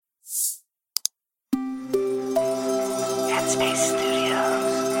Headspace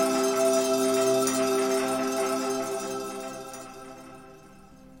Studios.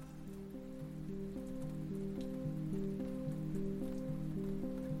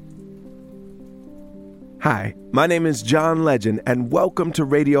 Hi, my name is John Legend, and welcome to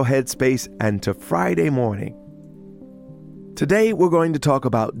Radio Headspace and to Friday Morning. Today, we're going to talk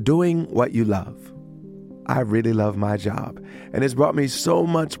about doing what you love. I really love my job, and it's brought me so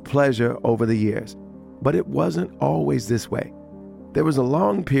much pleasure over the years. But it wasn't always this way. There was a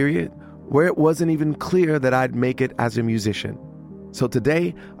long period where it wasn't even clear that I'd make it as a musician. So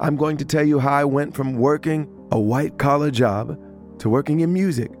today, I'm going to tell you how I went from working a white-collar job to working in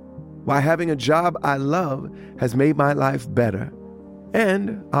music, why having a job I love has made my life better.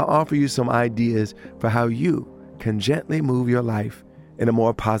 And I'll offer you some ideas for how you can gently move your life in a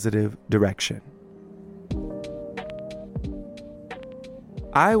more positive direction.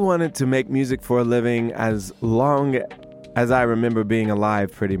 I wanted to make music for a living as long as I remember being alive,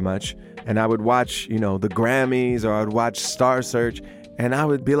 pretty much. And I would watch, the Grammys, or I would watch Star Search, and I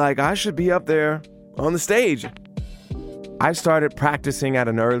would be like, I should be up there on the stage. I started practicing at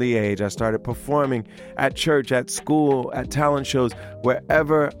an early age. I started performing at church, at school, at talent shows,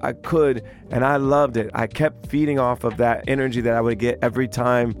 wherever I could, and I loved it. I kept feeding off of that energy that I would get every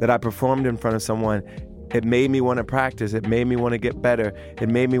time that I performed in front of someone. It made me want to practice. It made me want to get better. It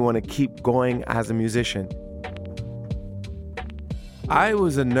made me want to keep going as a musician. I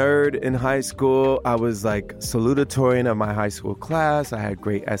was a nerd in high school. I was like salutatorian of my high school class. I had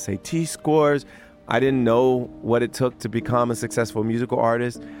great SAT scores. I didn't know what it took to become a successful musical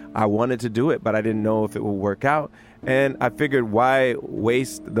artist. I wanted to do it, but I didn't know if it would work out. And I figured, why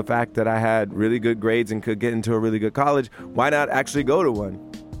waste the fact that I had really good grades and could get into a really good college? Why not actually go to one?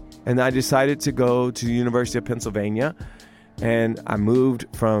 And I decided to go to the University of Pennsylvania, and I moved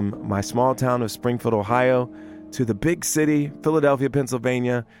from my small town of Springfield, Ohio, to the big city, Philadelphia,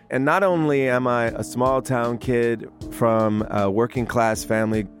 Pennsylvania. And not only am I a small town kid from a working class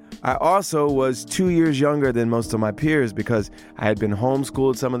family, I also was 2 years younger than most of my peers because I had been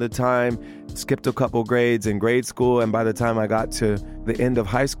homeschooled some of the time, skipped a couple grades in grade school, and by the time I got to the end of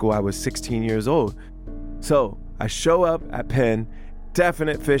high school, I was 16 years old. So I show up at Penn,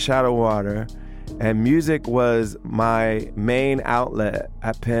 definite fish out of water, and music was my main outlet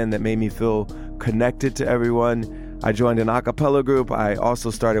at Penn that made me feel connected to everyone. I joined an a cappella group. I also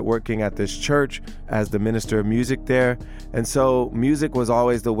started working at this church as the minister of music there. And so music was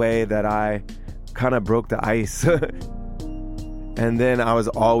always the way that I kind of broke the ice. And then I was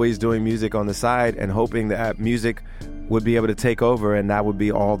always doing music on the side and hoping that music would be able to take over, and that would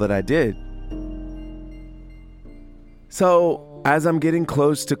be all that I did. So as I'm getting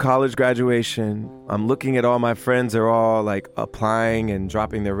close to college graduation, I'm looking at all my friends. They're all like applying and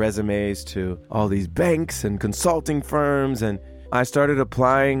dropping their resumes to all these banks and consulting firms. And I started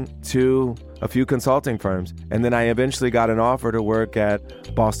applying to a few consulting firms. And then I eventually got an offer to work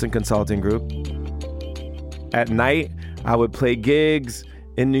at Boston Consulting Group. At night, I would play gigs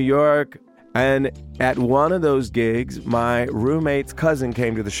in New York. And at one of those gigs, my roommate's cousin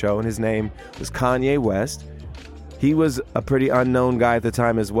came to the show, and his name was Kanye West. He was a pretty unknown guy at the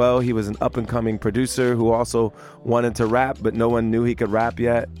time as well. He was an up-and-coming producer who also wanted to rap, but no one knew he could rap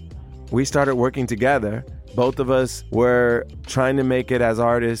yet. We started working together. Both of us were trying to make it as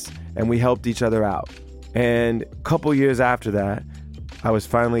artists, and we helped each other out. And a couple years after that, I was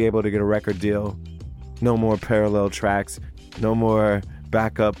finally able to get a record deal. No more parallel tracks, no more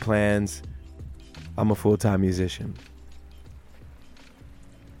backup plans. I'm a full-time musician.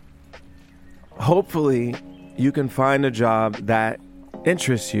 Hopefully, you can find a job that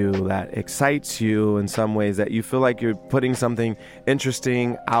interests you, that excites you in some ways, that you feel like you're putting something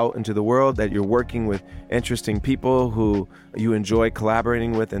interesting out into the world, that you're working with interesting people who you enjoy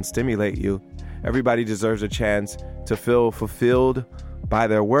collaborating with and stimulate you. Everybody deserves a chance to feel fulfilled by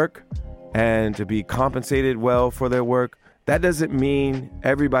their work and to be compensated well for their work. That doesn't mean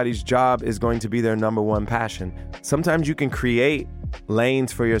everybody's job is going to be their number one passion. Sometimes you can create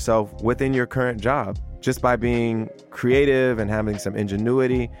lanes for yourself within your current job just by being creative and having some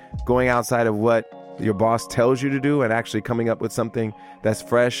ingenuity, going outside of what your boss tells you to do and actually coming up with something that's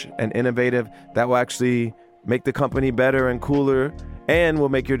fresh and innovative that will actually make the company better and cooler and will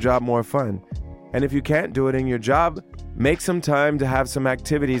make your job more fun. And if you can't do it in your job, make some time to have some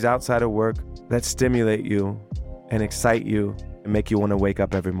activities outside of work that stimulate you and excite you and make you want to wake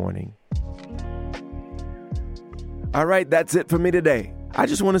up every morning. All right, that's it for me today. I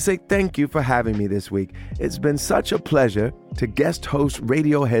just want to say thank you for having me this week. It's been such a pleasure to guest host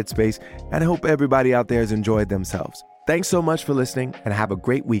Radio Headspace, and I hope everybody out there has enjoyed themselves. Thanks so much for listening, and have a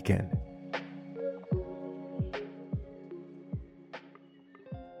great weekend.